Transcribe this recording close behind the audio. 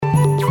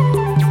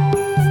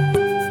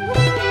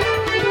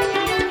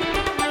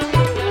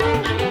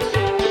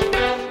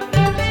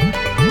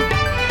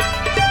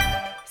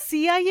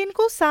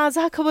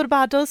साझा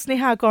खबरबाट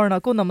स्नेहा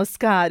कर्णको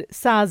नमस्कार।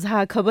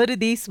 साझा खबर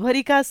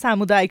देशभरिका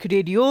सामुदायिक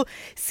रेडियो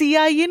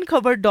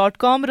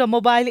CIN-खबर.com र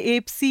मोबाइल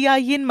एप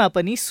CIN-मा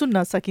पनि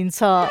सुन्न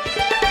सकिन्छ।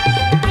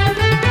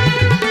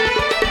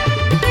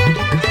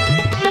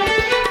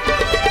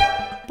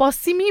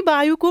 पश्चिमी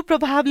वायुको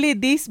प्रभावले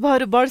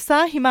देशभर वर्षा,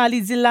 हिमाली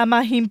जिल्लामा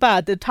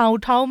हिमपात, ठाउँ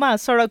ठाउँमा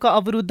सडक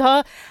अवरुद्ध,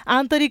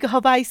 आन्तरिक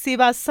हवाई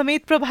सेवा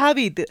समेत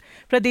प्रभावित।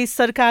 प्रदेश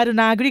सरकार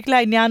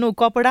नागरिकलाई न्यानो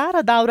कपडा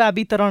र दाउरा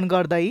वितरण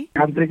गर्दै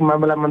आन्तरिक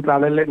मामला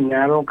मन्त्रालयले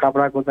न्यानो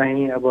कपडाको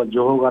चाहिँ अब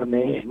जोहो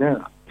गर्ने हैन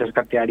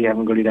त्यसका तयारी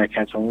हामी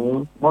गरिराखेका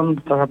छौँ। वन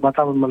तथा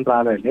वातावरण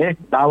मन्त्रालयले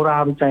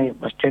दाउराहरू चाहिँ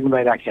स्ट्यान्ड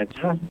बाई राखेको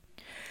छ।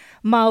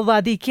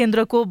 माओवादी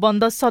केन्द्रको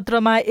बन्द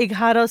सत्रमा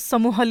 11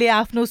 समूहले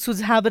आफ्नो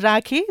सुझाव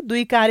राखे।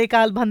 2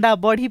 कार्यकालभन्दा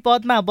बढी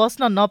पदमा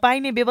बस्न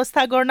नपाइने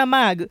व्यवस्था गर्न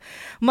माग।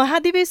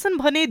 महाधिवेशन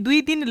भने 2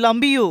 दिन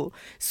लम्बियो।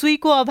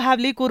 सुईको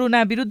अभावले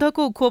कोरोना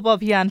विरुद्धको खोप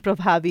अभियान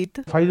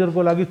प्रभावित।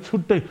 फाइजरको लागि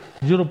छुट्टै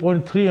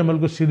 0.3 ml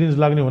को सिरिन्ज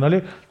लाग्ने हुनाले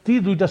ती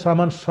दुईटा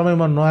सामान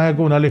समयमा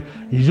नआएको हुनाले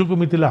हिजोको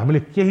मितिलाई हामीले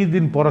केही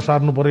दिन पर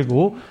सार्नु परेको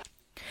हो।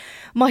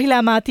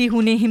 महिलामाथि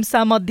हुने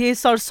हिंसा मध्ये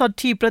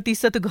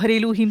 67%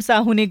 घरेलु हिंसा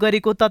हुने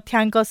गरेको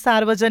तथ्याङ्क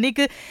सार्वजनिक।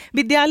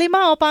 विद्यालयमा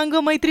अपाङ्ग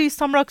मैत्री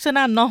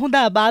संरचना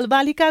नहुँदा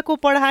बालबालिकाको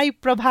पढाइ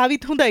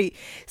प्रभावित हुँदै।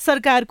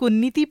 सरकारको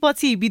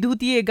नीतिपछि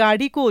विद्युतीय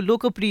गाडीको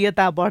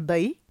लोकप्रियता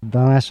बढ्दै।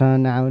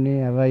 धमासँग आउने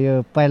अब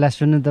यो पहिला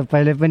सुन्नु त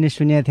पहिले पनि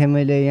सुनेको थिएँ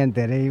मैले, यहाँ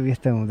धेरै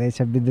यस्तो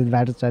हुँदैछ विद्युत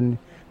बाटो चल्ने,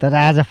 तर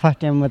आज फर्स्ट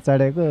टाइममा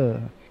चढेको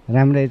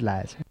राम्रै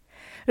लागेछ।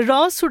 र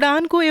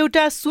सुडानको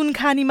एउटा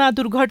सुनखानीमा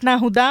दुर्घटना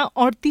हुँदा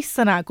 38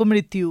 जनाको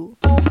मृत्यु।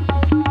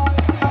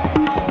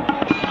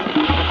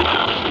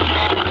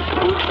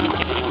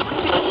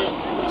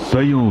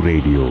 सयौं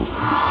रेडियो,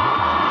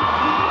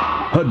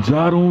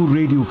 हजारौं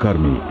रेडियो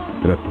कर्मी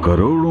र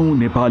करोडौं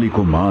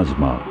नेपालीको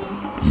माझमा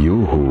यो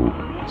हो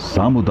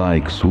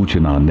सामुदायिक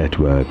सूचना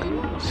नेटवर्क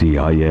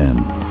CIN।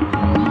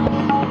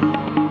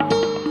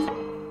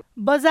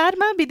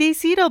 बजारमा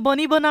विदेशी र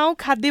बनिबनाऊ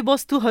खाद्य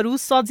वस्तुहरू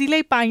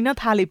सजिलै पाइन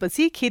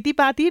थालेपछि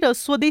खेतीपाती र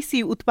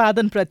स्वदेशी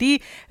उत्पादनप्रति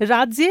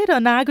राज्य र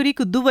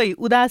नागरिक दुवै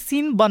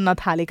उदासीन बन्न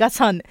थालेका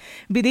छन्।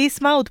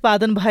 विदेशमा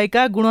उत्पादन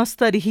भएका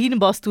गुणस्तरहीन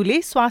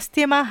वस्तुले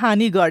स्वास्थ्यमा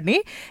हानि गर्ने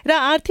र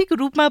आर्थिक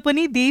रूपमा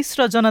पनि देश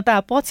र जनता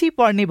पछि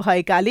पर्ने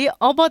भएकाले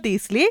अब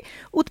देशले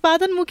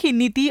उत्पादनमुखी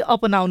नीति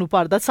अपनाउनु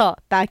पर्दछ,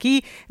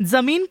 ताकि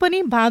जमिन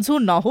पनि बाँझो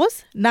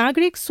नहोस्,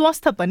 नागरिक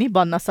स्वस्थ पनि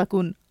बन्न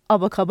सकुन्।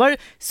 अब खबर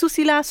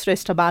सुशीला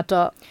श्रेष्ठबाट।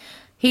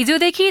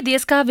 हिजोदेखि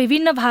देशका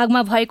विभिन्न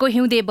भागमा भएको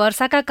हिउँदे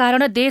वर्षाका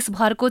कारण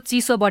देशभरको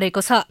चिसो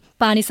बढेको छ।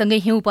 पानीसँगै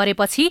हिउँ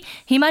परेपछि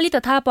हिमाली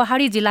तथा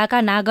पहाडी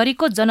जिल्लाका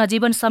नागरिकको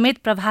जनजीवन समेत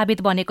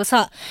प्रभावित बनेको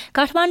छ।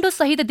 काठमाडौँ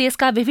सहित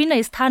देशका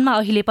विभिन्न स्थानमा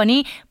अहिले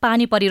पनि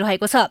पानी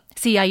परिरहेको छ।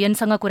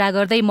 CIN-सँग कुरा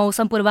गर्दै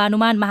मौसम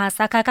पूर्वानुमान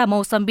महाशाखाका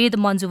मौसमविद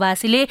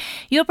मन्जुवासीले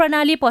यो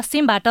प्रणाली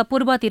पश्चिमबाट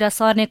पूर्वतिर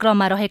सर्ने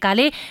क्रममा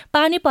रहेकाले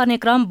पानी पर्ने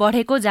क्रम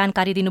बढेको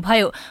जानकारी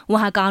दिनुभयो।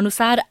 उहाँका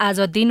अनुसार आज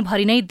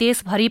दिनभरि नै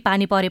देशभरि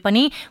पानी परे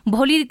पनि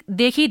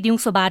भोलिदेखि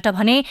दिउँसोबाट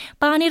भने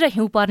पानी र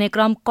हिउँ पर्ने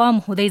क्रम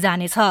कम हुँदै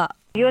जानेछ।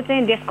 यो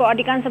चाहिँ देशको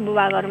अधिकांश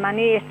भूभागहरूमा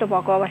नै यस्तो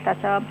भएको अवस्था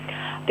छ।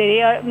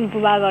 धेरै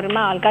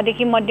भूभागहरूमा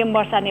हल्कादेखि मध्यम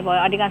वर्षा नै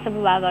भयो। अधिकांश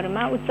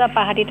भूभागहरूमा उच्च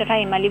पहाडी तथा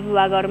हिमाली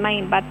भूभागहरूमा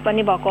हिमपात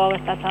पनि भएको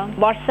अवस्था छ।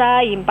 वर्षा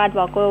हिमपात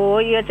भएको हो।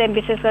 यो चाहिँ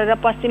विशेष गरेर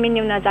पश्चिमी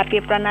निम्नचापीय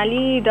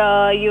प्रणाली र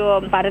यो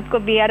भारतको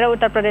बिहार र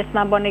उत्तर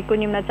प्रदेशमा बनेको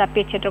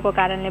निम्नचापीय क्षेत्रको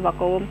कारणले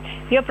भएको हो।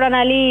 यो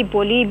प्रणाली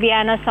भोलि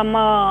बिहानसम्म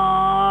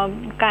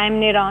कायम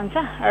नै रहन्छ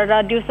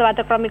र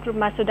दिउँसोबाट क्रमिक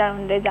रूपमा सुधार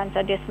हुँदै जान्छ।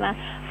 देशमा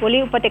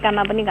भोलि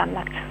उपत्यकामा पनि घाम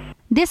लाग्छ।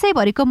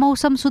 देशैभरिको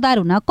मौसम सुधार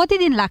हुन कति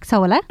दिन लाग्छ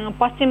होला?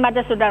 पश्चिमबाट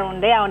सुधार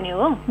हुँदै आउने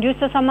हो।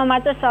 दिउँसोसम्ममा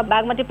चाहिँ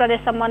बागमती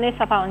प्रदेशसम्म नै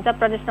सफा हुन्छ।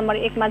 प्रदेश नम्बर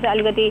 1 मा चाहिँ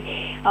अलिकति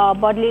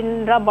बदलिन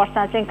र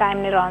वर्षा चाहिँ कायम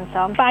नै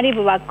रहन्छ। पहाडी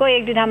भूभागको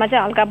 1-2 ठाउँमा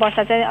चाहिँ हल्का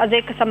वर्षा चाहिँ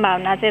अझै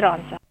सम्भावना चाहिँ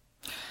रहन्छ।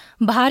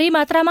 भारी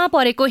मात्रामा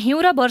परेको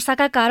हिउँ र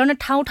वर्षाका कारण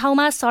ठाउँ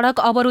ठाउँमा सडक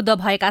अवरुद्ध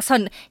भएका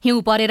छन्।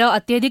 हिउँ परेर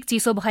अत्यधिक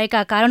चिसो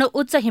भएका कारण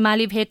उच्च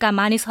हिमाली भेगका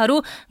मानिसहरू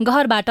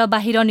घरबाट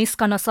बाहिर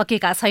निस्कन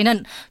सकेका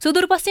छैनन्।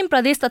 सुदूरपश्चिम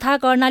प्रदेश तथा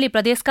कर्णाली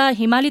प्रदेशका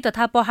हिमाली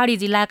तथा पहाडी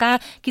जिल्लाका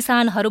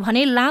किसानहरू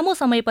भने लामो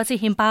समयपछि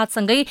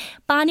हिमपातसँगै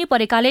पानी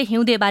परेकाले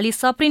हिउँदे बाली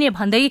सप्रिने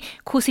भन्दै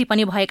खुसी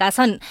पनि भएका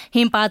छन्।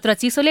 हिमपात र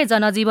चिसोले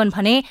जनजीवन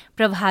भने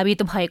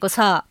प्रभावित भएको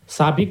छ।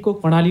 साबिकको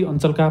कर्णाली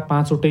अञ्चलका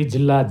 5वटै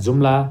जिल्ला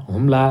जुम्ला,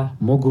 हुम्ला,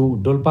 मुगु,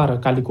 डोल्पा र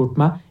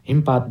कालीकोटमा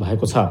हिमपात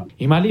भएको छ।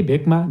 हिमाली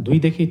भेगमा 2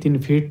 देखि 3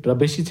 फिट र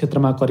बेसी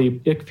क्षेत्रमा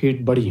करिब 1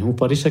 फिट बढी हिउँ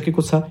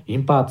परिसकेको छ।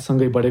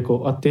 हिमपातसँगै बढेको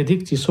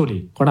अत्यधिक चिसोले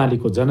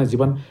कर्णालीको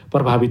जनजीवन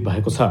प्रभावित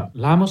भएको छ।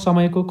 लामो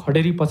समयको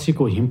खडेरी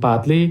पछिको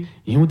हिमपातले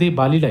हिउँदे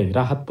बालीलाई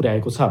राहत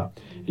पुर्याएको छ।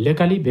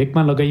 लेकाली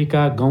भेगमा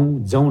लगाइएका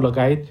गहुँ, जौँ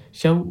लगायत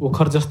स्याउ,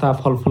 ओखर जस्ता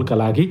फलफुलका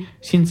लागि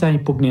सिंचाइ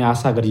पुग्ने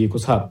आशा गरिएको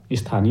छ।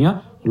 स्थानीय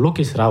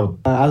लोकेश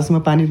राउत। आजसम्म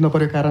पानी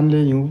नपरेको कारणले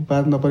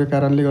हिउँपात नपरेको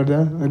कारणले गर्दा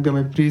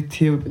एकदमै पीडित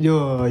थियो। यो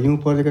हिउँ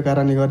परेको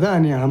कारणले गर्दा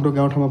अनि हाम्रो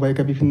गाउँठाउँमा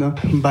भएका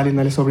विभिन्न बाली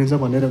नाली सब्रिन्छ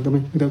भनेर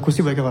एकदम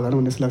खुसी भएका होला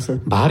भन्ने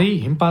लाग्छ। भारी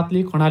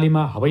हिमपातले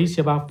कर्णालीमा हवाई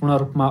सेवा पूर्ण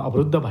रूपमा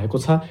अवरुद्ध भएको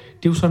छ।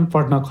 ट्युसन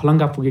पढ्न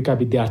खलङ्गा पुगेका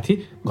विद्यार्थी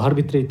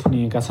घरभित्रै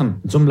थुनिएका छन्।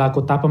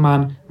 जुम्लाको तापमान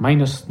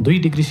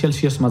 -2 डिग्री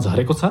सेल्सियसमा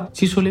झरेको छ।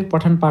 चिसोले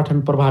पठन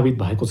पाठन प्रभावित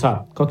भएको छ।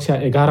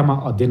 कक्षा 11 मा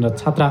अध्ययनरत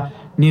छात्रा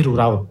निरु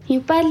राउत।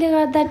 हिमपातले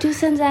गर्दा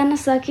ट्युसन जान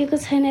सकेको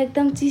छैन,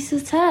 एकदम चिसो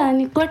छ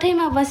अनि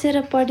कोठैमा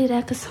बसेर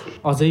पढिरहेको छु।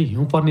 अझै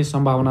हिउँ पर्ने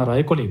सम्भावना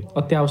रहेकोले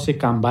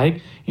अत्यावश्यक काम बाहेक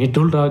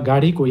हिँडडुल र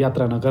गाडीको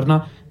यात्रा नगर्न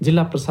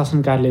जिल्ला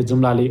प्रशासन कार्यालय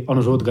जुम्लाले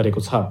अनुरोध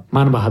गरेको छ।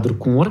 मानबहादुर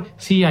कुँवर,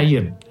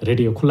 CIN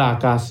रेडियो खुला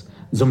आकाश,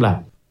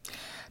 जुम्ला।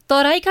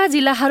 तराईका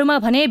जिल्लाहरूमा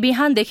भने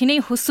बिहानदेखि नै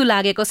हुस्सु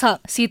लागेको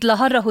छ।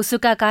 शीतलहर र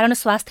हुस्सुका कारण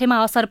स्वास्थ्यमा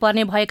असर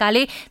पर्ने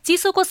भएकाले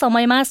चिसोको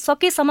समयमा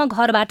सकेसम्म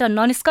घरबाट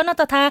ननिस्कन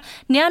तथा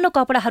न्यानो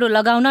कपडाहरू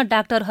लगाउन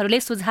डाक्टरहरूले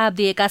सुझाव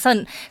दिएका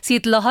छन्।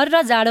 शीतलहर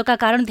र जाडोका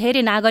कारण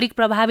धेरै नागरिक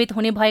प्रभावित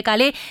हुने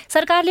भएकाले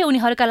सरकारले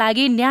उनीहरूका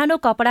लागि न्यानो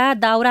कपडा,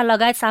 दाउरा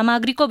लगायत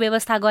सामग्रीको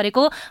व्यवस्था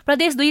गरेको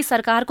प्रदेश 2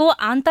 सरकारको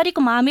आन्तरिक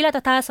मामिला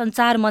तथा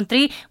सञ्चार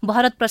मन्त्री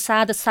भरत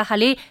प्रसाद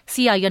शाहले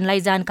CIN-लाई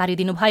जानकारी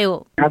दिनुभयो।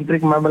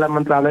 आन्तरिक मामिला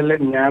मन्त्रालयले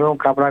न्यानो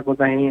कपडा को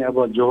चाहिँ अब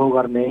जोहो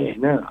गर्ने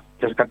हैन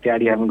त्यसका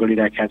तयारी हामी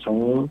गरिराखेका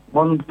छौँ।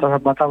 वन तथा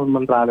वातावरण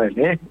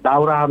मन्त्रालयले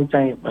दाउराहरू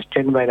चाहिँ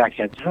स्ट्यान्ड बाई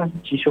राखेका छ।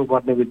 चिसो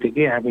पर्ने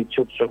बित्तिकै हामी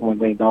चोकमा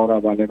चाहिँ दाउरा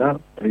बालेर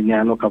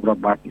न्यानो कपडा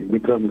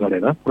वितरण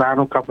गरेर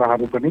पुरानो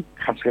कपडाहरू पनि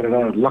खास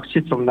गरेर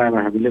लक्षित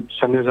समुदायमा हामीले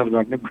संयोजन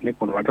गर्ने भन्ने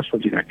कुराबाट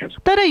सोचिराखेका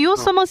छौँ। तर यो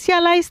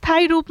समस्यालाई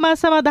स्थायी रूपमा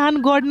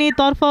समाधान गर्ने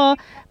तर्फ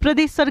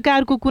प्रदेश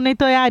सरकारको कुनै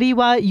तयारी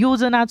वा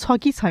योजना छ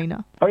कि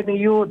छैन? होइन,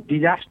 यो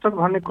डिजास्टर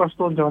भन्ने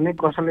कस्तो हुन्छ भने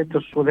कसैले त्यो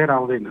सोधेर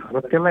आउँदैन र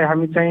त्यसलाई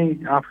हामी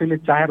चाहिँ आफैले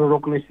चाहेर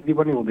रोक्ने स्थिति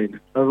पनि हुँदैन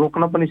र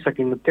रोक्न पनि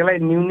सकिन्न। त्यसलाई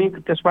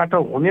त्यसबाट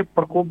हुने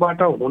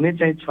प्रकोपबाट हुने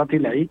चाहिँ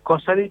क्षतिलाई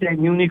कसरी चाहिँ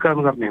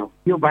न्यूनीकरण गर्ने हो,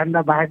 यो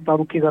भन्दा बाहेक त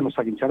अरू के गर्न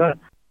सकिन्छ र?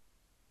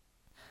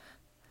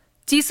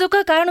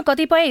 चिसोका कारण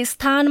कतिपय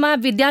स्थानमा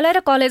विद्यालय र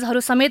कलेजहरू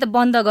समेत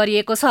बन्द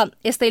गरिएको छ।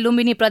 यस्तै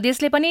लुम्बिनी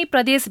प्रदेशले पनि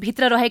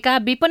प्रदेशभित्र रहेका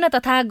विपन्न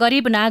तथा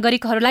गरिब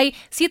नागरिकहरूलाई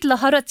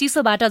शीतलहर र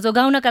चिसोबाट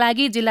जोगाउनका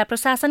लागि जिल्ला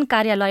प्रशासन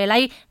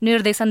कार्यालयलाई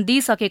निर्देशन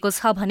दिइसकेको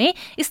छ भने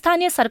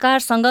स्थानीय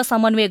सरकारसँग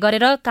समन्वय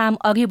गरेर काम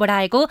अघि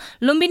बढाएको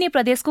लुम्बिनी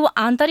प्रदेशको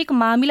आन्तरिक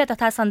मामिला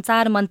तथा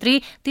सञ्चार मन्त्री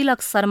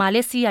तिलक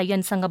शर्माले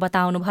CIN-सँग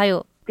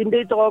बताउनुभयो।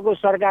 तीनटै तहको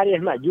सरकारी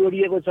यसमा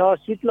जोडिएको छ।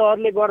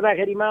 शीतलहरले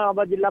गर्दाखेरिमा अब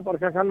जिल्ला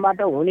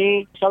प्रशासनबाट हुने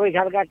सबै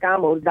खालका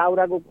कामहरू,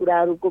 दाउराको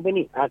कुराहरूको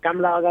पनि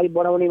कामलाई अगाडि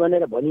बढाउने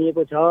भनेर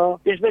भनिएको छ।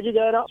 त्यसपछि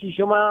गएर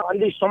चिसोमा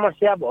अलि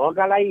समस्या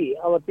भएकालाई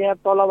अब त्यहाँ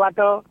तलबाट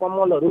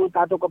कम्बलहरू,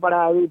 तातो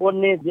कपडाहरू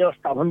ओढ्ने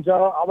व्यवस्था हुन्छ।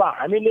 अब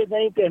हामीले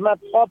चाहिँ त्यसमा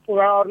थप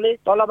उहाँहरूले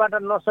तलबाट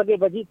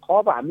नसकेपछि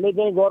थप हामीले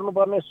चाहिँ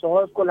गर्नुपर्ने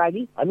सहयोगको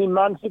लागि हामी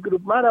मानसिक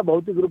रूपमा र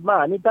भौतिक रूपमा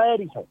हामी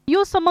तयारी छौँ।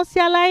 यो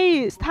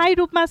समस्यालाई स्थायी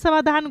रूपमा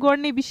समाधान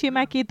गर्ने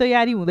विषयमा के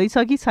तयारी हुँदैछ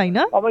कि छैन?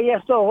 अब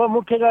यस्तो हो,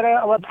 मुख्य गरेर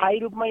अब स्थायी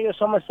रूपमा यो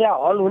समस्या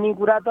हल हुने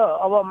कुरा त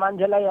अब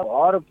मान्छेलाई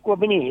घरको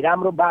पनि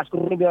राम्रो बासको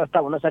पनि व्यवस्था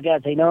हुन सकेका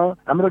छैन।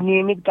 हाम्रो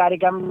नियमित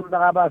कार्यक्रम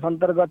आवास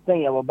अन्तर्गत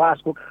चाहिँ अब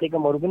बासको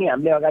कार्यक्रमहरू पनि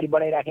हामीले अगाडि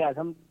बढाइराखेका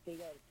छौँ।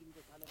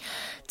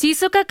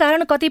 चिसोका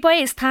कारण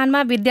कतिपय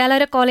स्थानमा विद्यालय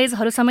र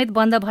कलेजहरू समेत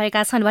बन्द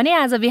भएका छन् भने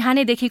आज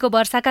बिहानैदेखिको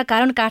वर्षाका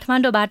कारण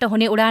काठमाडौँबाट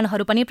हुने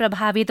उडानहरू पनि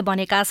प्रभावित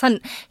बनेका छन्।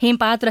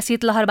 हिमपात र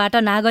शीतलहरबाट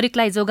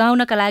नागरिकलाई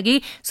जोगाउनका लागि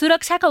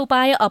सुरक्षाका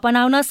उपाय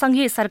अपनाउन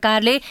संघीय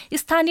सरकारले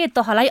स्थानीय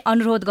तहलाई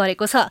अनुरोध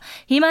गरेको छ।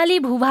 हिमाली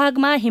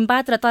भूभागमा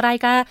हिमपात र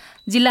तराईका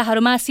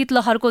जिल्लाहरूमा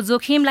शीतलहरको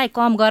जोखिमलाई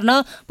कम गर्न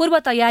पूर्व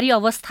तयारी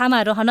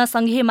अवस्थामा रहन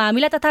संघीय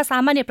मामिला तथा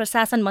सामान्य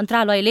प्रशासन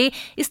मन्त्रालयले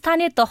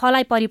स्थानीय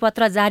तहलाई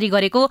परिपत्र जारी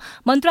गरेको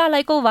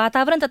मन्त्रालयको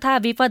वातावरण तथा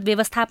विपद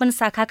व्यवस्थापन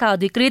शाखाका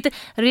अधिकृत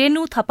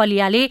रेणु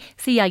थपलियाले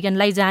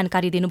CIN-लाई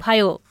जानकारी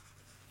दिनुभयो।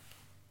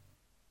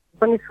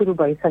 पनि सुरु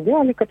भइसक्यो।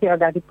 अलिकति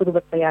अगाडि पूर्व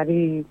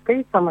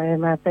तयारीकै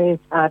समयमा चाहिँ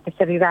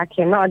त्यसरी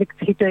राखिएन, अलिक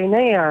छिटै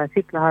नै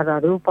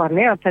शीतलहरहरू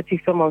पर्ने अथवा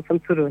चिसो मौसम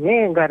सुरु हुने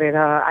गरेर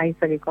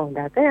आइसकेको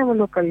हुँदा चाहिँ अब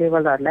लोकल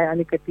लेभलहरूलाई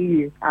अलिकति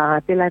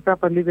त्यसलाई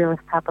प्रपरली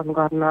व्यवस्थापन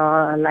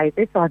गर्नलाई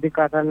चाहिँ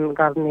सहजीकरण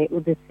गर्ने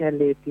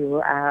उद्देश्यले त्यो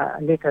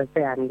लेटर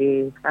चाहिँ हामीले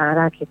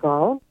राखेको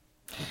हो।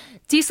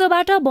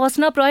 चिसोबाट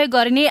बच्न प्रयोग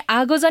गरिने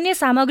आगोजन्य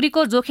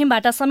सामग्रीको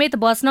जोखिमबाट समेत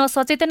बच्न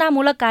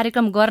सचेतनामूलक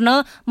कार्यक्रम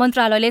गर्न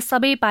मन्त्रालयले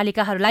सबै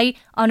पालिकाहरूलाई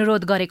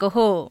अनुरोध गरेको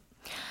हो।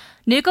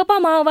 नेकपा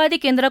माओवादी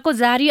केन्द्रको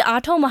जारी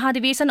 8औं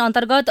महाधिवेशन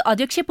अन्तर्गत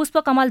अध्यक्ष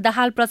पुष्पकमल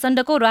दाहाल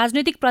प्रचण्डको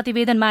राजनीतिक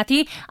प्रतिवेदनमाथि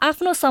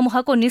आफ्नो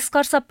समूहको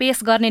निष्कर्ष पेश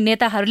गर्ने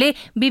नेताहरूले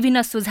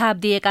विभिन्न सुझाव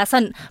दिएका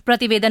छन्।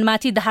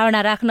 प्रतिवेदनमाथि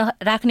धारणा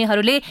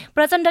राख्नेहरूले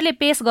प्रचण्डले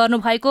पेश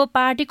गर्नुभएको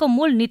पार्टीको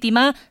मूल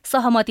नीतिमा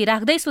सहमति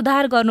राख्दै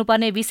सुधार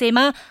गर्नुपर्ने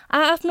विषयमा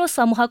आफ्नो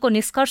समूहको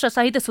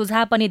निष्कर्षसहित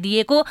सुझाव पनि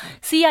दिएको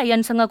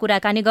CIN-सँग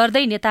कुराकानी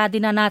गर्दै नेता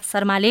दिनानाथ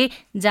शर्माले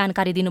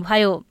जानकारी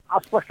दिनुभयो।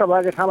 अस्पष्ट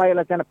भएको ठाउँमा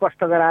यसलाई चाहिँ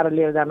स्पष्ट गराएर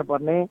लिएर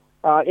जानुपर्ने,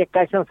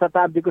 21औं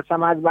शताब्दीको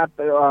समाजवाद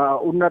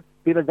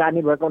उन्नतितिर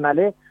जाने भएको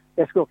हुनाले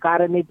यसको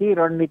कार्यनीति,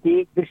 रणनीति,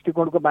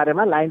 दृष्टिकोणको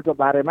बारेमा, लाइनको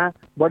बारेमा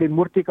बढी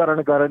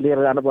मूर्तिकरण गरेर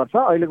लिएर जानुपर्छ।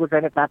 अहिलेको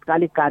चाहिँ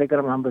तात्कालिक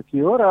कार्यक्रम हाम्रो के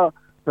हो र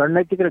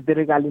रणनीतिक र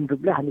दीर्घकालीन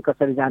रूपले हामी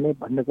कसरी जाने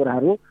भन्ने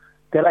कुराहरू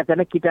त्यसलाई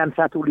चाहिँ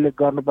कीटानुसाथ उल्लेख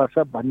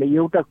गर्नुपर्छ भन्ने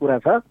एउटा कुरा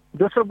छ।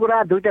 दोस्रो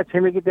कुरा, दुईटा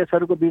छिमेकी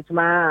देशहरूको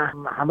बिचमा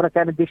हाम्रा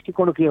चाहिँ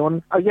दृष्टिकोण के हुन्।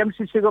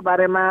 एमसिसीको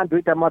बारेमा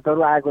दुईटा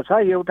मतहरू आएको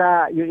छ।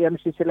 एउटा, यो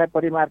एमसिसीलाई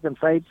परिमार्जन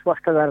सहित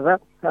स्पष्ट गरेर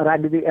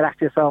राजनीतिक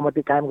राष्ट्रिय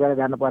सहमति कायम गरेर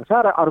जानुपर्छ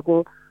र अर्को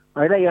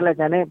होइन यसलाई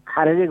चाहिँ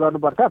खारेजी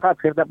गर्नुपर्छ अथवा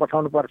फिर्ता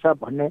पठाउनुपर्छ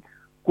भन्ने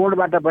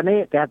कोणबाट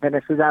पनि त्यहाँ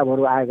चाहिँ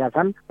सुझावहरू आएका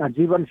छन्।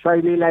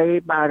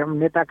 जीवनशैलीलाई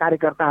नेता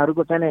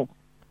कार्यकर्ताहरूको चाहिँ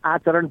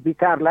आचरण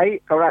विचारलाई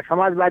एउटा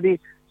समाजवादी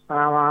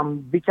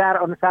विचार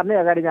अनुसार नै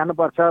अगाडि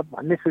जानुपर्छ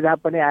भन्ने सुझाव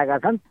पनि आएका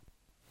छन्।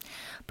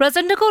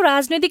 प्रचण्डको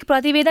राजनैतिक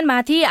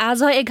प्रतिवेदनमाथि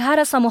आज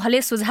 11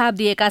 समूहले सुझाव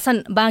दिएका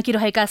छन्। बाँकी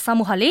रहेका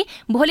समूहले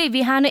भोलि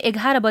बिहान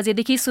 11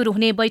 बजेदेखि सुरु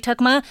हुने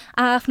बैठकमा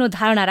आफ्नो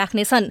धारणा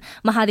राख्नेछन्।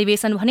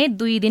 महाधिवेशन भने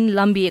 2 दिन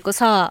लम्बिएको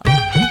छ।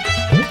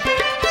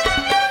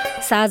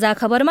 साझा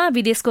खबरमा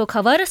विदेशको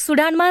खबर।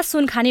 सुडानमा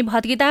सुनखानी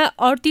भत्किँदा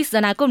 38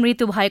 जनाको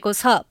मृत्यु भएको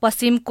छ।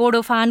 पश्चिम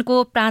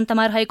कोर्डोफानको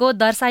प्रान्तमा रहेको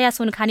दर्साया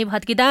सुनखानी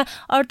भत्किँदा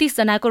 38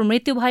 जनाको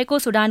मृत्यु भएको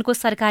सुडानको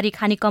सरकारी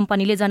खानी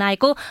कम्पनीले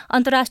जनाएको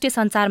अन्तर्राष्ट्रिय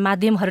सञ्चार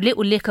माध्यमहरूले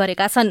उल्लेख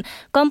गरेका छन्।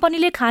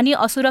 कम्पनीले खानी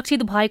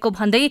असुरक्षित भएको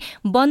भन्दै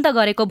बन्द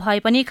गरेको भए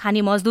पनि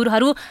खानी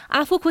मजदुरहरू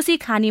आफू खुसी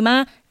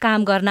खानीमा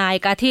काम गर्न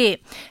आएका थिए।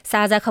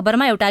 साझा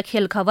खबरमा एउटा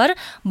खेल खबर।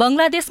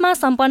 बंगलादेशमा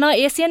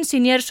सम्पन्न एसियन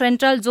सिनियर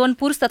सेन्ट्रल जोन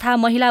पुरुष तथा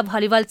महिला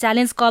भलिबल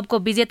च्यालेन्ज कपको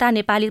विजेता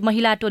नेपाली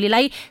महिला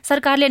टोलीलाई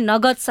सरकारले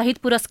नगद सहित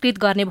पुरस्कृत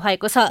गर्ने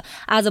भएको छ।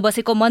 आज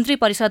बसेको मन्त्री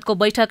परिषदको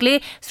बैठकले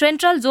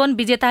सेन्ट्रल जोन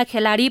विजेता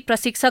खेलाडी,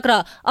 प्रशिक्षक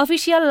र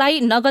अफिसियललाई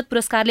नगद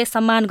पुरस्कारले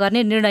सम्मान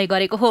गर्ने निर्णय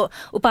गरेको हो।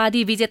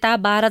 उपाधि विजेता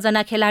 12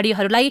 जना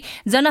खेलाडीहरूलाई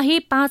जनही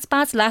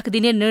 5-5 लाख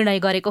दिने निर्णय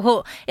गरेको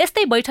हो।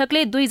 यस्तै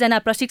बैठकले 2 जना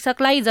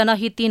प्रशिक्षकलाई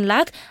जनही 3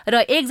 लाख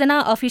र 1 जना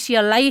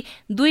अफिसियललाई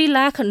 2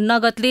 लाख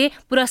नगदले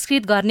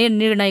पुरस्कृत गर्ने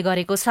निर्णय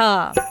गरेको छ।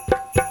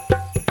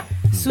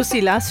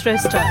 सुशीला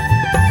श्रेष्ठ।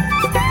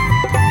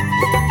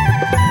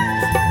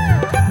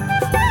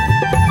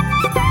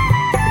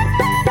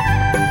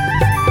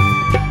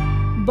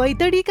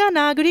 बैतडीका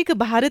नागरिक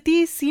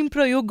भारतीय सिम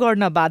प्रयोग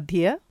गर्न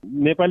बाध्य।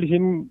 नेपाली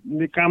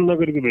सिमले काम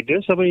नगरेको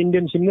भेट्यो, सबै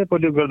इन्डियन सिम नै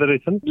प्रयोग गर्दै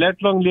रहेछन्।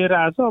 ल्याटलङ लिएर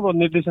आएको छ। अब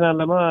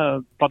निर्देशनालयमा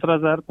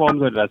पत्राचार पहल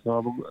गरिरहेको छ।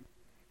 अब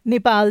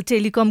नेपाल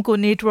टेलिकमको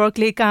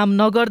नेटवर्कले काम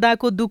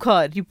नगर्दाको दुःख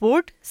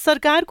रिपोर्ट।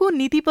 सरकारको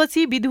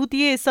नीतिपछि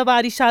विद्युतीय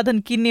सवारी साधन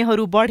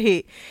किन्नेहरू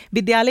बढे।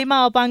 विद्यालयमा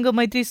अपाङ्ग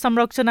मैत्री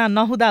संरचना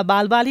नहुँदा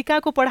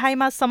बालबालिकाको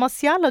पढाइमा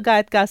समस्या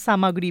लगायतका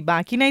सामग्री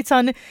बाँकी नै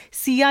छन्।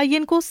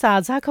 सीआईएनको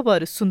साझा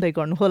खबर सुन्दै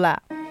गर्नुहोला।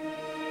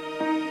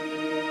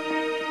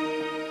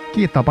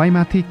 के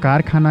तपाईमाथि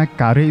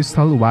कारखाना,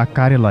 कार्यस्थल वा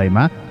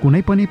कार्यालयमा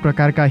कुनै पनि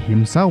प्रकारका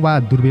हिंसा वा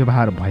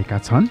दुर्व्यवहार भएका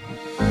छन्?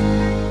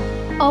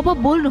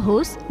 अब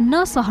बोल्नुहोस्,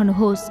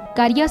 नसहनुहोस्।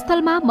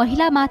 कार्यस्थलमा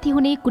महिलामाथि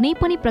हुने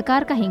कुनै पनि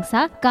प्रकारका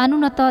हिंसा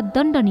कानूनत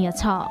दण्डनीय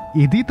छ।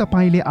 यदि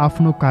तपाईले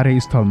आफ्नो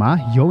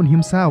कार्यस्थलमा यौन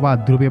हिंसा वा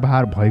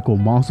दुर्व्यवहार भएको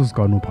महसुस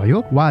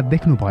गर्नुभयो वा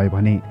देख्नुभयो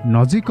भने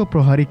नजिकको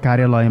प्रहरी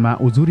कार्यालयमा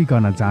उजुरी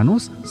गर्न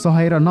जानुहोस्।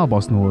 सहेर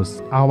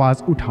नबस्नुहोस्,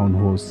 आवाज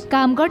उठाउनुहोस्।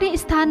 काम गर्ने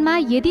स्थानमा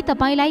यदि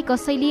तपाईलाई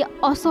कसैले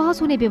असहज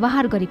हुने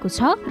व्यवहार गरेको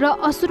छ र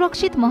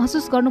असुरक्षित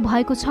महसुस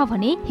गर्नुभएको छ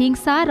भने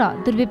हिंसा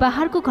र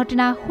दुर्व्यवहारको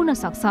घटना हुन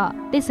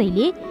सक्छ।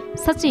 त्यसैले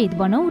सचेत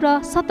बनौं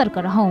र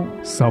सतर्क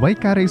रहौं। सबै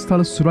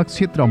कार्यस्थल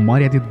सुरक्षित र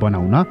मर्यादित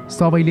बनाउन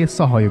सबैले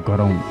सहयोग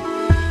गरौं।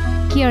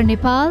 केयर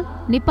नेपाल,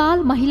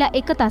 नेपाल महिला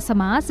एकता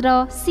समाज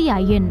र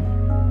सीआईएन।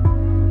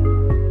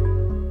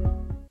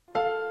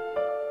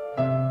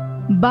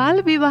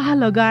 बाल विवाह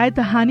लगायत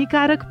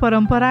हानिकारक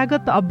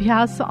परम्परागत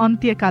अभ्यास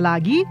अन्त्यका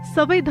लागि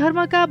सबै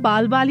धर्मका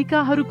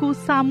बालबालिकाहरूको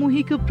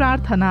सामूहिक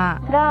प्रार्थना।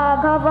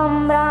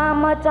 राघवं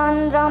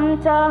रामचन्द्रं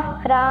च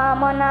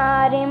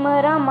रामनारीं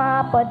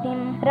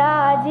रमापतिं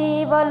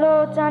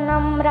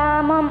राजीवलोचनं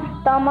रामं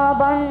तं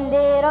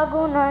वन्दे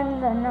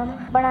रघुनन्दनं।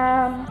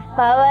 प्रणाम।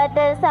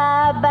 भवतु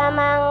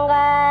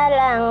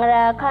सर्वमङ्गलं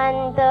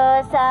रक्षन्तु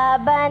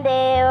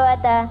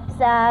सर्वदेवता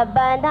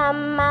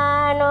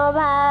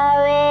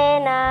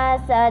सर्वधर्मानुभावेन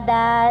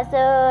सदा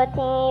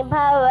सुखी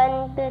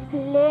भवन्तु।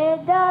 Let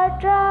the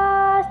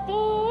trust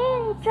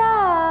in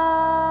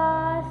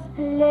trust,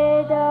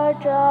 let the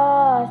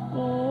trust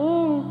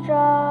in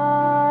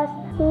trust.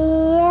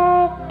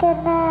 إياك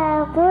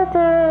نعبد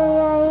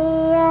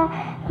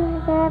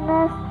وإياك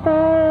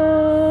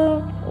نستعين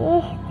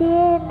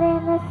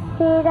اهدنا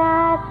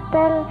الصراط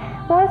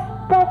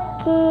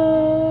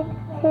المستقيم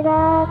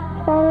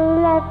صراط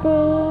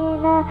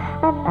الذين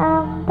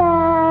أنعمت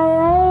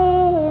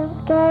عليهم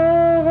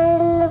غير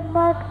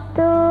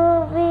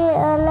المغضوب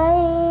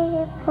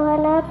عليهم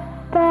ولا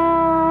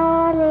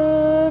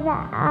الضالين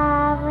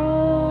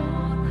आमीन।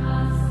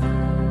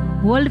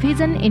 वर्ल्ड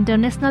भिजन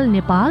इन्टरनेशनल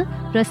नेपाल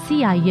र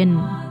सीआईएन।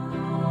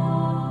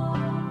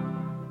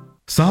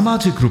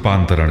 सामाजिक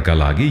रूपान्तरणका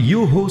लागि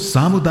यो हो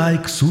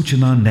सामुदायिक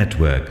सूचना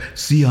नेटवर्क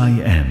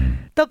सीआईएन।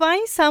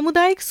 तपाई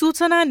सामुदायिक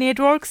सूचना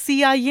नेटवर्क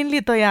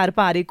सीआईएनले तयार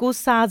पारेको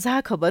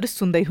साझा खबर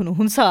सुन्दै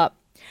हुनुहुन्छ।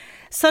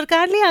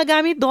 सरकारले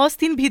आगामी 10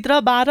 दिनभित्र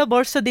 12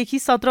 वर्षदेखि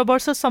 17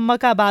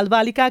 वर्षसम्मका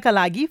बालबालिकाका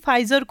लागि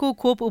फाइजरको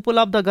खोप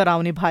उपलब्ध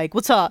गराउने भएको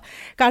छ।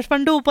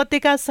 काठमाडौँ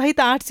उपत्यका सहित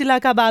 8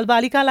 जिल्लाका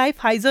बालबालिकालाई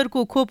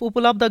फाइजरको खोप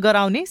उपलब्ध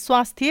गराउने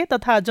स्वास्थ्य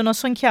तथा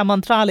जनसङ्ख्या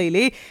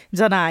मन्त्रालयले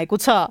जनाएको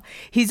छ।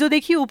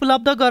 हिजोदेखि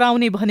उपलब्ध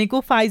गराउने भनेको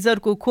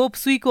फाइजरको खोप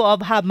सुईको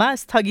अभावमा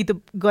स्थगित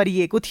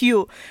गरिएको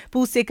थियो।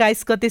 पुस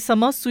 21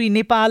 गतेसम्म सुई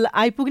नेपाल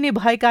आइपुग्ने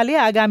भएकाले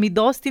आगामी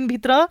 10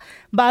 दिनभित्र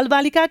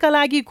बालबालिकाका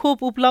लागि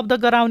खोप उपलब्ध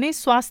गराउने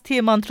स्वास्थ्य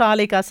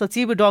मन्त्रालयका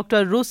सचिव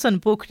डाक्टर रोशन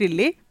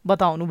पोखरेलले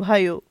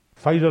बताउनुभयो।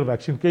 फाइजर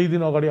भ्याक्सिन केही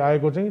दिन अगाडि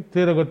आएको चाहिँ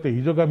 13 गते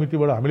हिजोका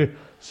मितिबाट हामीले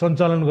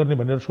सञ्चालन गर्ने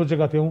भनेर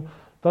सोचेका थियौँ,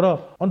 तर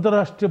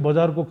अन्तर्राष्ट्रिय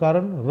बजारको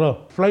कारण र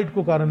फ्लाइटको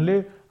कारणले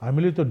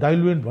हामीले त्यो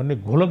डाइलुएन्ट भन्ने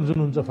घोलक जुन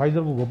हुन्छ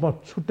फाइजरको खोपमा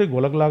छुट्टै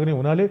घोलक लाग्ने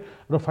हुनाले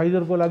र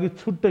फाइजरको लागि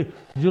छुट्टै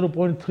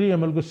 0.3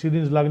 ml को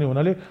सिरिन्ज लाग्ने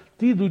हुनाले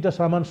ती दुईटा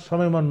सामान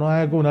समयमा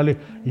नआएको हुनाले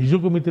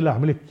हिजोको मितिलाई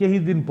हामीले केही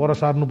दिन पर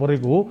सार्नु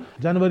परेको हो।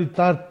 जनवरी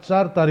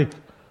 4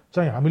 तारिक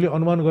चाहिँ हामीले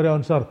अनुमान गरे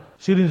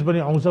अनुसार सिरिन्ज पनि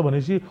आउँछ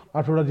भनेपछि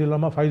 8वटा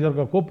जिल्लामा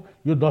फाइजरका खोप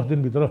यो 10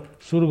 दिनभित्र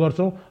सुरु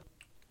गर्छौं।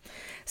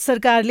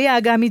 सरकारले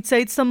आगामी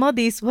चैतसम्म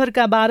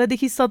देशभरका 12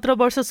 देखि 17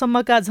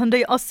 वर्षसम्मका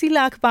झण्डै 80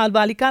 लाख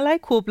बालबालिकालाई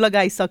खोप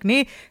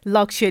लगाइसक्ने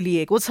लक्ष्य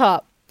लिएको छ।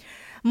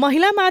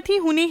 महिलामाथि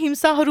हुने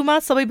हिंसाहरूमा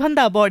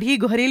सबैभन्दा बढी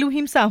घरेलु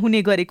हिंसा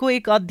हुने गरेको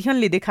एक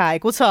अध्ययनले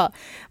देखाएको छ।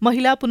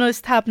 महिला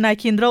पुनर्स्थापना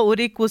केन्द्र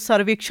ओरेकको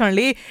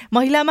सर्वेक्षणले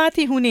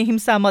महिलामाथि हुने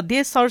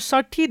हिंसामध्ये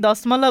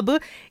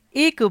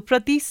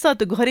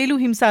 67.1% घरेलु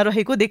हिंसा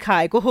रहेको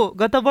देखाएको हो।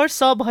 गत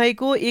वर्ष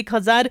भएको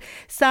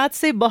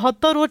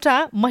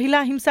 1772वटा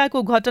महिला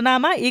हिंसाको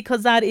घटनामा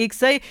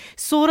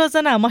 1116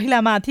 जना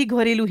महिलामाथि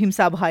घरेलु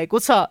हिंसा भएको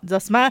छ,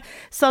 जसमा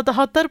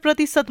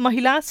 77%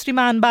 महिला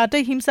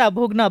श्रीमानबाटै हिंसा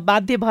भोग्न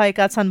बाध्य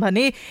भएका छन्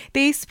भने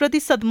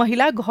 23%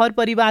 महिला घर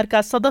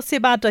परिवारका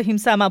सदस्यबाट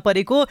हिंसामा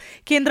परेको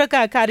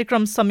केन्द्रका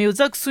कार्यक्रम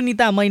संयोजक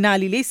सुनिता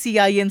मैनालीले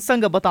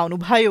CINसँग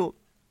बताउनुभयो।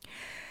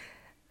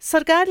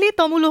 सरकारले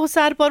तमु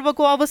लोहसार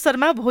पर्वको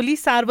अवसरमा भोलि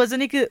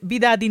सार्वजनिक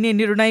बिदा दिने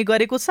निर्णय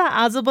गरेको छ।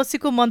 आज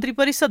बसेको मन्त्री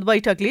परिषद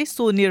बैठकले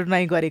सो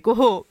निर्णय गरेको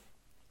हो।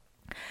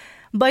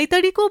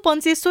 बैतडीको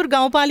पञ्चेश्वर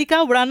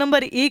गाउँपालिका वडा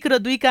नम्बर 1 र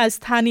 2 का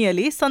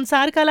स्थानीयले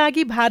संचारका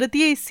लागि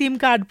भारतीय सिम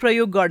कार्ड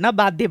प्रयोग गर्न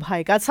बाध्य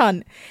भएका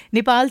छन्।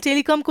 नेपाल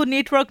टेलिकमको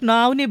नेटवर्क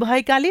नआउने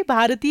भएकाले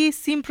भारतीय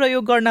सिम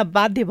प्रयोग गर्न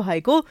बाध्य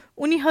भएको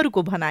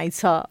उनीहरूको भनाइ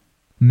छ।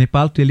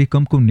 नेपाल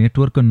टेलिकमको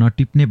नेटवर्क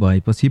नटिप्ने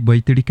भएपछि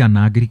बैतडीका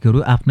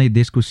नागरिकहरू आफ्नै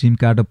देशको सिम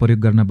कार्ड प्रयोग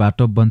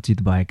गर्नबाट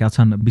वञ्चित भएका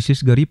छन्।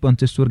 विशेष गरी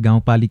पञ्चेश्वर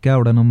गाउँपालिका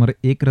वडा नम्बर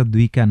 1 र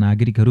 2 का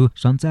नागरिकहरू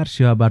सञ्चार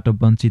सेवाबाट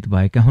वञ्चित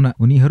भएका हुन्।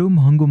 उनीहरू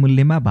महँगो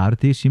मूल्यमा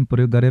भारतीय सिम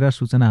प्रयोग गरेर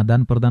सूचना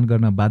आदान प्रदान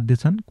गर्न बाध्य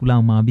छन्।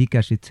 कुलाउ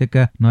माविका शिक्षक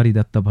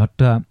नरिदत्त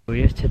भट्ट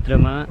यस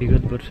क्षेत्रमा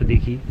विगत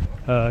वर्षदेखि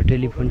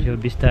टेलिफोन सेवा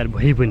विस्तार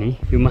भए पनि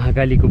यो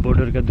महाकालीको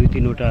बोर्डरका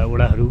 2-3 वटा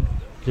वडाहरू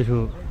जसो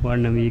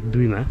वार्ड नम्बर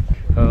 1-2 मा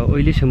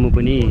अहिलेसम्म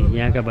पनि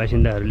यहाँका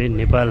बासिन्दाहरूले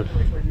नेपाल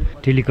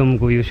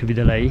टेलिकमको यो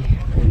सुविधालाई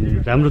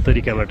राम्रो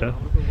तरिकाबाट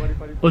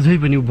अझै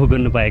पनि उपभोग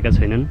गर्न पाएका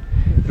छैनन्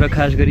र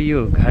खास गरी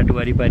यो घाट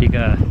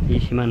वारिपारीका यी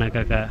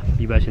सीमानाकाका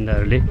यी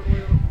बासिन्दाहरूले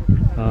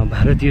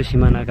भारतीय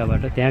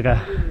सीमानाकाबाट त्यहाँका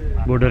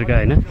बोर्डरका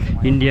हैन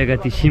इन्डियाका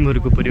ती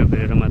सिमहरूको प्रयोग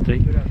गरेर मात्रै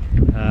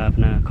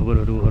आफ्ना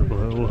खबरहरू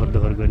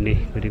ओहोरदोहोर गर्ने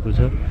गरेको छ।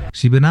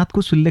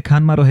 शिवनाथको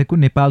सुल्लेखानमा रहेको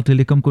नेपाल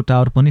टेलिकमको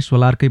टावर पनि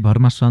सोलरकै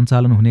भरमा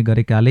सञ्चालन हुने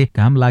गरेकाले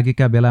घाम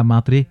लागेका बेला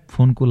मात्रै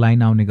फोनको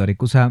लाइन आउने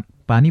गरेको छ।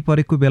 पानी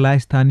परेको बेला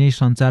स्थानीय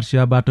सञ्चार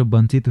सेवाबाट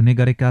वञ्चित हुने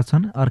गरेका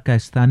छन्। अर्का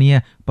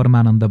स्थानीय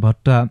परमानन्द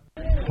भट्ट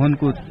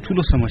फोनको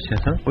ठुलो समस्या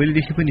छ,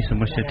 पहिलेदेखि पनि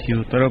समस्या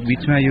थियो, तर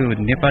बीचमा यो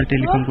नेपाल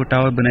टेलिकमको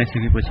टावर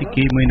बनाइसकेपछि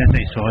केही महिना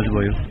चाहिँ सहज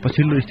भयो।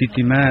 पछिल्लो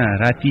स्थितिमा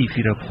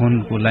रातितिर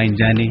फोनको लाइन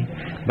जाने,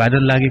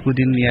 बादल लागेको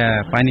दिन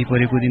या पानी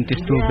परेको दिन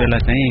त्यस्तो बेला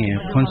चाहिँ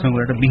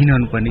फोनसँगबाट बिहिन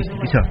हुनुपर्ने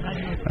स्थिति छ।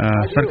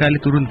 सरकारले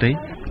तुरुन्तै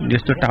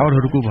यस्तो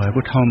टावरहरूको भएको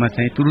ठाउँमा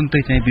चाहिँ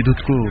तुरुन्तै चाहिँ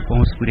विद्युतको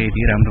पहुँच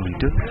पुर्याइदिए राम्रो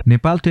हुन्थ्यो।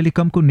 नेपाल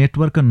टेलिकमको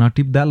नेटवर्क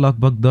नटिप्दा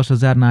लगभग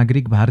 10,000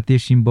 नागरिक भारतीय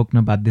सिम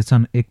बोक्न बाध्य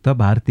छन्। एक त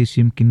भारतीय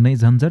सिम किन्नै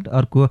झन्झट,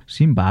 अर्को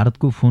सिम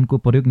भारतको फोनको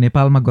प्रयोग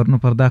नेपालमा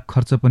गर्नुपर्दा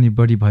खर्च पनि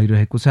बढी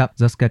भइरहेको छ,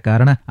 जसका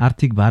कारण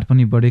आर्थिक भार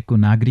पनि बढेको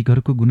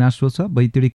नागरिकहरूको गुनासो छ। बैतडी